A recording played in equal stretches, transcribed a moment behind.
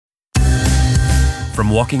From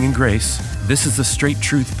Walking in Grace, this is the Straight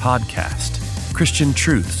Truth Podcast, Christian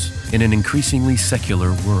truths in an increasingly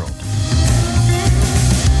secular world.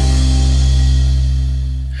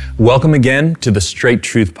 Welcome again to the Straight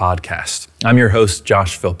Truth Podcast. I'm your host,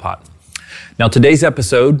 Josh Philpott. Now, today's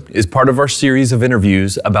episode is part of our series of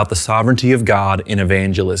interviews about the sovereignty of God in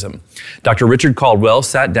evangelism. Dr. Richard Caldwell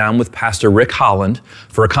sat down with Pastor Rick Holland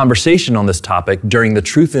for a conversation on this topic during the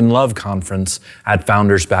Truth in Love conference at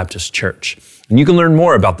Founders Baptist Church. And you can learn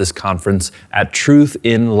more about this conference at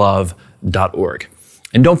truthinlove.org.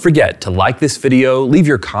 And don't forget to like this video, leave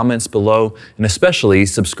your comments below, and especially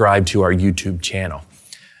subscribe to our YouTube channel.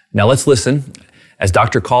 Now let's listen as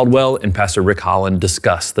Dr. Caldwell and Pastor Rick Holland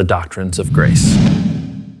discuss the doctrines of grace.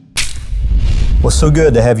 Well, so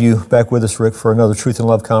good to have you back with us, Rick, for another Truth in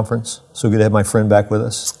Love conference. So good to have my friend back with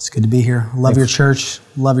us. It's good to be here. Love your church,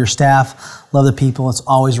 love your staff, love the people. It's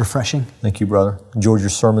always refreshing. Thank you, brother. Enjoyed your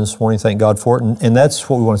sermon this morning. Thank God for it. And that's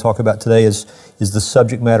what we want to talk about today is the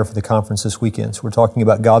subject matter for the conference this weekend. So we're talking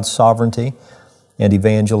about God's sovereignty and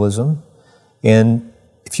evangelism. And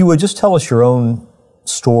if you would just tell us your own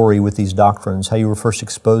story with these doctrines, how you were first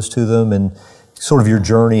exposed to them and sort of your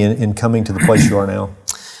journey in coming to the place you are now.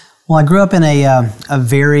 Well, I grew up in a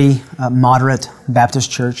very moderate Baptist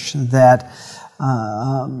church that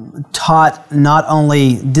taught not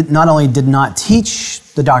only did not teach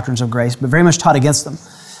the doctrines of grace, but very much taught against them.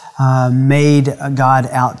 Made God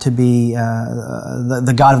out to be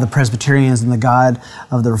the God of the Presbyterians and the God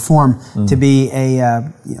of the Reform to be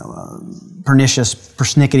a pernicious,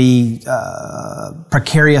 persnickety,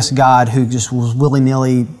 precarious God who just was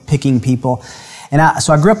willy-nilly picking people. And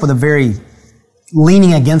so I grew up with a very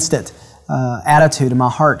leaning against it attitude in my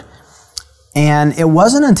heart. And it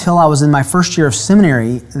wasn't until I was in my first year of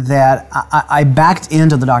seminary that I backed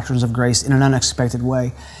into the doctrines of grace in an unexpected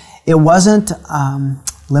way. It wasn't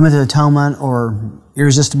limited atonement or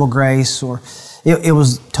irresistible grace, or it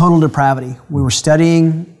was total depravity. We were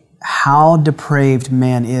studying how depraved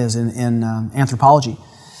man is in anthropology,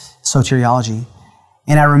 soteriology.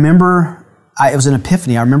 And I remember, it was an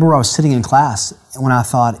epiphany. I remember where I was sitting in class when I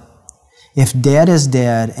thought, if dead is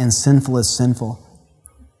dead and sinful is sinful,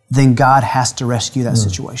 then God has to rescue that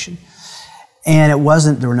situation. And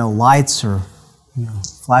there were no lights or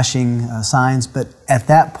flashing signs, but at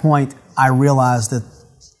that point, I realized that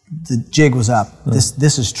the jig was up.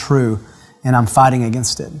 This is true, and I'm fighting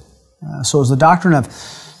against it. So it was the doctrine of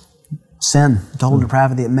sin, total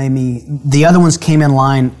depravity, that made me, the other ones came in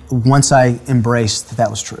line once I embraced that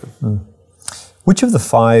was true. Which of the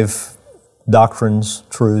 5 doctrines,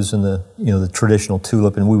 truths in the traditional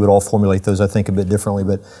tulip, and we would all formulate those, I think, a bit differently,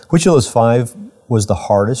 but which of those 5 was the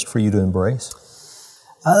hardest for you to embrace?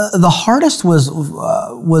 The hardest was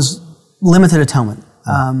limited atonement,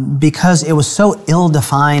 because it was so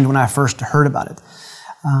ill-defined when I first heard about it.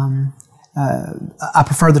 I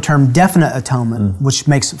prefer the term definite atonement, which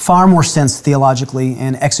makes far more sense theologically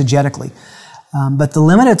and exegetically. But the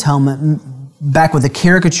limited atonement, back with the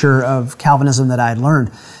caricature of Calvinism that I had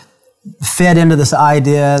learned, fed into this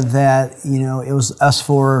idea that, it was us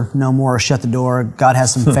four, no more, shut the door. God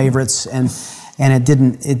has some favorites, and it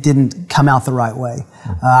didn't come out the right way.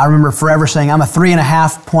 I remember forever saying, I'm a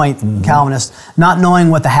 3.5 point Calvinist, not knowing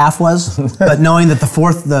what the half was, but knowing that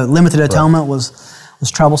the limited atonement was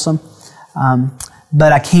troublesome.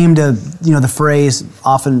 But I came to, the phrase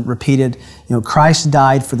often repeated, Christ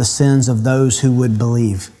died for the sins of those who would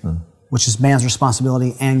believe, which is man's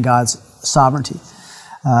responsibility and God's sovereignty.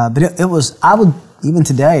 But it was, even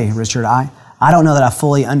today, Richard, I don't know that I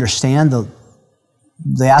fully understand all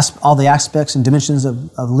the aspects and dimensions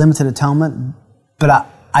of limited atonement, but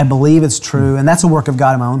I believe it's true, and that's a work of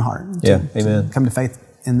God in my own heart. Amen. To come to faith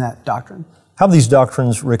in that doctrine. How have these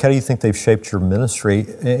doctrines, Rick, how do you think they've shaped your ministry?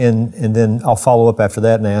 And then I'll follow up after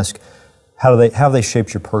that and ask, how have they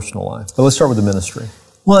shaped your personal life? But let's start with the ministry.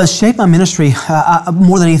 Well, it's shaped my ministry,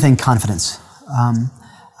 more than anything, confidence.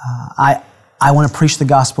 I want to preach the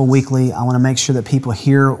gospel weekly. I want to make sure that people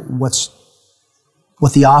hear what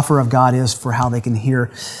the offer of God is for how they can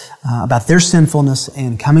hear about their sinfulness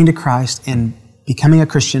and coming to Christ and becoming a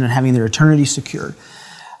Christian and having their eternity secured.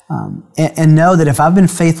 And know that if I've been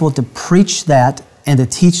faithful to preach that and to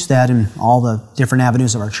teach that in all the different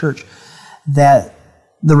avenues of our church, that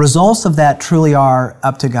the results of that truly are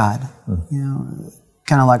up to God.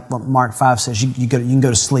 Kind of like what Mark 5 says, you can go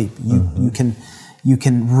to sleep. You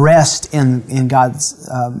can rest in God's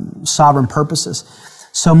sovereign purposes.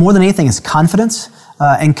 So more than anything, it's confidence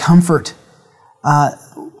and comfort.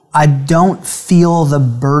 I don't feel the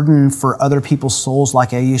burden for other people's souls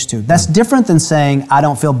like I used to. That's different than saying I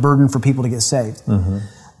don't feel burden for people to get saved.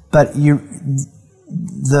 But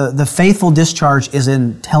the faithful discharge is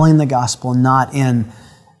in telling the gospel, not in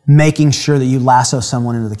making sure that you lasso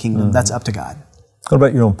someone into the kingdom. Mm-hmm. That's up to God. What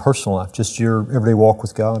about your own personal life, just your everyday walk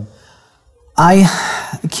with God?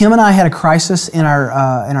 Kim and I had a crisis in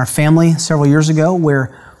our family several years ago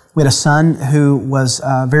where we had a son who was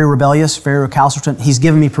very rebellious, very recalcitrant. He's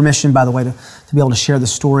given me permission, by the way, to be able to share the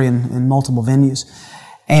story in multiple venues.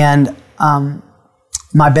 And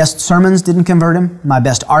my best sermons didn't convert him. My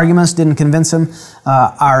best arguments didn't convince him.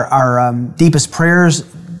 Our deepest prayers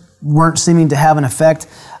weren't seeming to have an effect.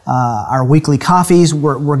 Our weekly coffees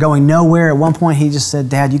were going nowhere. At one point, he just said,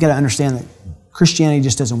 "Dad, you got to understand that Christianity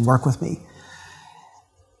just doesn't work with me."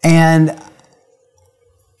 And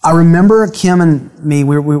I remember Kim and me,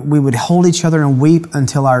 we would hold each other and weep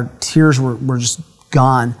until our tears were just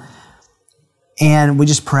gone. And we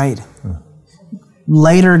just prayed.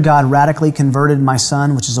 Later, God radically converted my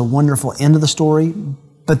son, which is a wonderful end of the story.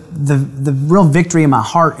 But the real victory in my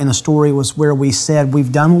heart in the story was where we said,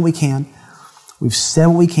 we've done what we can. We've said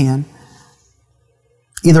what we can.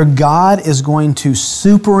 Either God is going to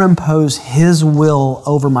superimpose His will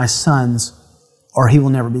over my son's, or he will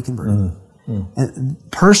never be converted. And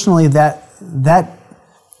personally, that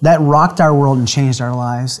rocked our world and changed our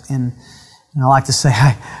lives. And I like to say,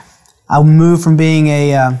 I moved from being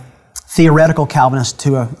a theoretical Calvinist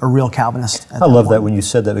to a real Calvinist. I love that when you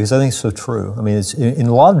said that, because I think it's so true. I mean, it's in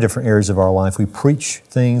a lot of different areas of our life. We preach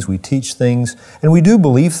things, we teach things, and we do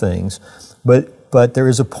believe things. But there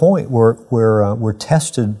is a point where we're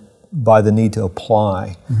tested by the need to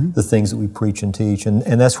apply the things that we preach and teach, and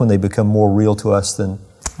that's when they become more real to us than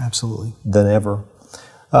ever.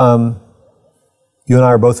 You and I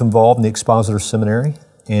are both involved in the Expositor Seminary,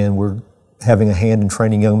 and we're having a hand in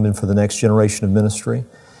training young men for the next generation of ministry.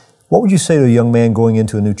 What would you say to a young man going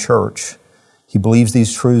into a new church? He believes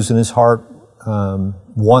these truths in his heart,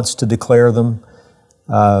 wants to declare them.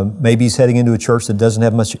 Maybe he's heading into a church that doesn't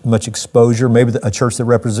have much exposure. Maybe a church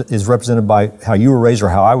that is represented by how you were raised or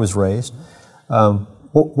how I was raised.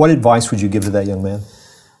 What advice would you give to that young man?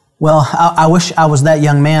 Well, I wish I was that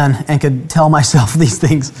young man and could tell myself these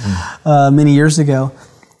things many years ago.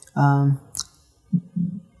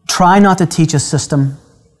 Try not to teach a system.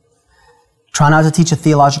 Try not to teach a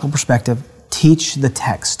theological perspective. Teach the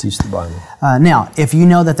text. Teach the Bible. Now, if you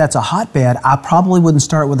know that that's a hotbed, I probably wouldn't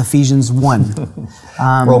start with Ephesians 1.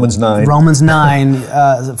 Romans 9. Romans 9,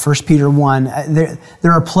 1 Peter 1.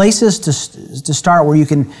 There are places to start where you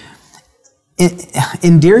can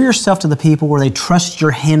endear yourself to the people where they trust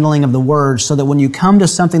your handling of the word, so that when you come to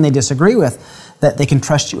something they disagree with, that they can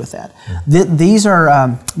trust you with that. These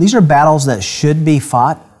are battles that should be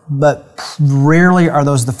fought, but rarely are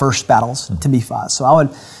those the first battles to be fought. So I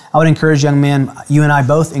would encourage young men, you and I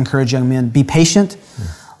both encourage young men, be patient.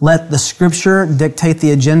 Let the Scripture dictate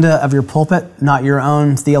the agenda of your pulpit, not your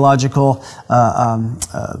own theological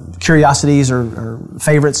curiosities or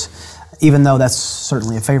favorites, even though that's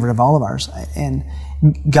certainly a favorite of all of ours. And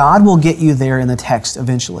God will get you there in the text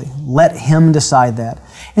eventually. Let Him decide that.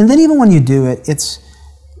 And then even when you do it,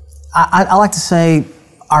 I like to say,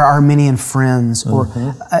 our Arminian friends, or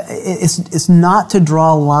it's not to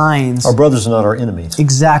draw lines. Our brothers are not our enemies.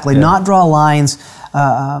 Exactly, not draw lines.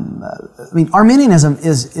 I mean, Arminianism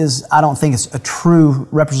is I don't think it's a true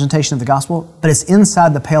representation of the gospel, but it's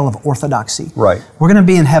inside the pale of orthodoxy. Right. We're going to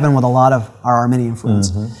be in heaven with a lot of our Arminian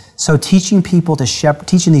friends. So teaching people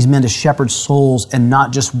teaching these men to shepherd souls and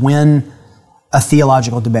not just win a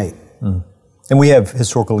theological debate. And we have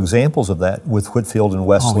historical examples of that with Whitefield and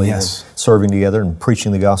Wesley, and serving together and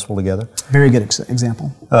preaching the gospel together. Very good example.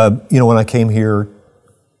 When I came here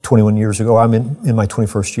 21 years ago, I'm in my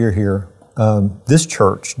 21st year here, this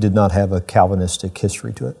church did not have a Calvinistic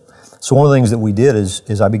history to it. So one of the things that we did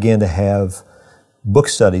is I began to have book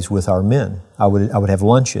studies with our men. I would have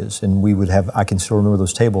lunches, and we would have, I can still remember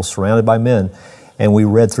those tables surrounded by men, and we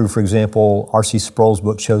read through, for example, R.C. Sproul's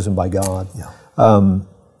book, Chosen by God.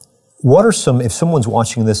 What are if someone's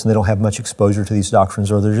watching this and they don't have much exposure to these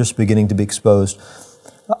doctrines, or they're just beginning to be exposed,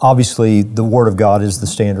 obviously the Word of God is the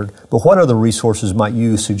standard, but what other resources might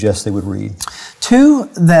you suggest they would read? Two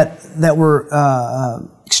that were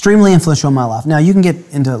extremely influential in my life. Now, you can get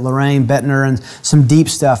into Lorraine Bettner and some deep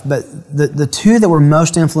stuff, but the two that were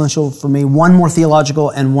most influential for me, one more theological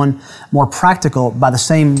and one more practical, by the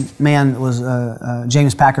same man, was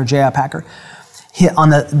James Packer, J.I. Packer. On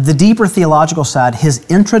the deeper theological side, his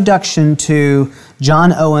introduction to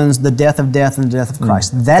John Owen's The Death of Death and the Death of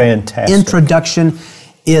Christ. That fantastic introduction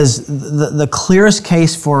is the clearest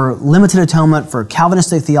case for limited atonement, for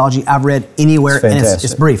Calvinistic theology I've read anywhere, and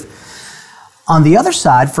it's brief. On the other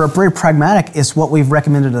side, for a very pragmatic, is what we've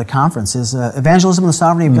recommended at the conference, is evangelism and the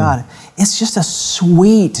sovereignty of God. It's just a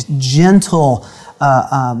sweet, gentle,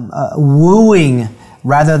 wooing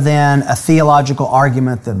rather than a theological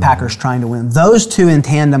argument that Packer's trying to win. Those two in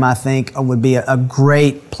tandem, I think, would be a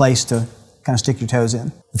great place to kind of stick your toes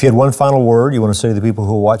in. If you had one final word you want to say to the people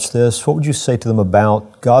who will watch this, what would you say to them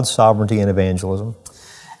about God's sovereignty and evangelism?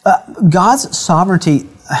 God's sovereignty,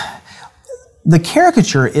 the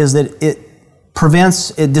caricature is that it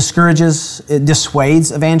prevents, it discourages, it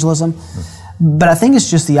dissuades evangelism. But I think it's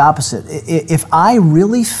just the opposite. If I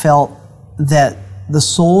really felt that the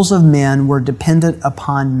souls of men were dependent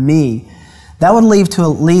upon me, that would lead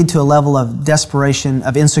to a level of desperation,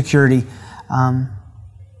 of insecurity,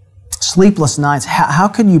 sleepless nights. How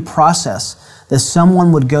could you process that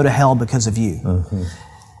someone would go to hell because of you?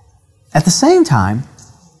 At the same time,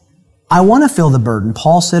 I want to feel the burden.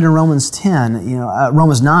 Paul said in Romans 10,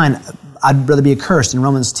 Romans 9, I'd rather be accursed. In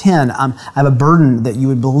Romans 10, I have a burden that you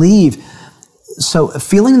would believe. So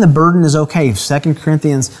feeling the burden is okay. 2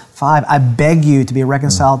 Corinthians 5, I beg you to be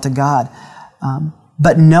reconciled to God.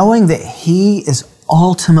 But knowing that He is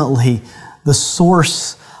ultimately the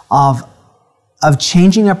source of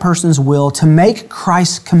changing a person's will to make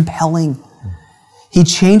Christ compelling. He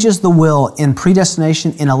changes the will in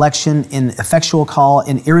predestination, in election, in effectual call,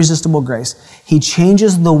 in irresistible grace. He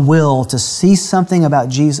changes the will to see something about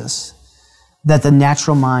Jesus that the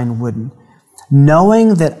natural mind wouldn't.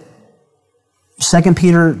 Knowing that 2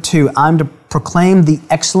 Peter 2, I'm to proclaim the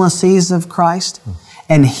excellencies of Christ,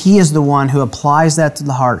 and He is the one who applies that to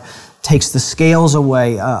the heart, takes the scales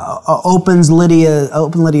away, opens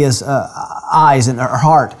Lydia's eyes and her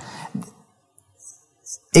heart.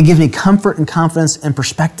 It gives me comfort and confidence and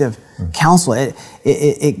perspective, counsel.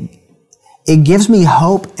 It gives me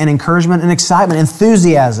hope and encouragement and excitement,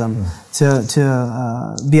 enthusiasm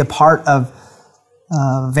to be a part of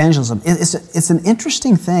evangelism. It's an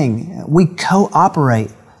interesting thing. We cooperate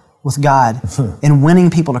with God in winning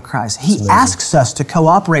people to Christ. He asks us to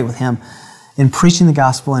cooperate with Him in preaching the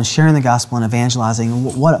gospel and sharing the gospel and evangelizing.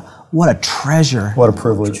 What a treasure. What a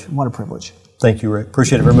privilege. What a privilege. Thank you, Rick.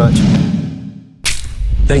 Appreciate it very much.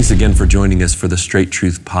 Thanks again for joining us for the Straight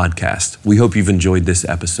Truth Podcast. We hope you've enjoyed this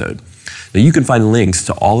episode. Now, you can find links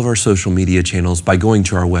to all of our social media channels by going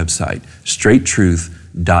to our website,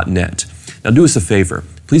 straighttruth.net. Now, do us a favor.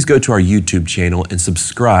 Please go to our YouTube channel and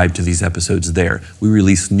subscribe to these episodes there. We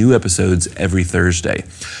release new episodes every Thursday.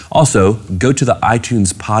 Also, go to the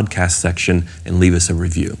iTunes podcast section and leave us a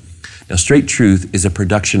review. Now, Straight Truth is a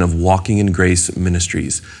production of Walking in Grace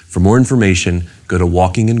Ministries. For more information, go to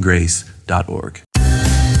walkingingrace.org.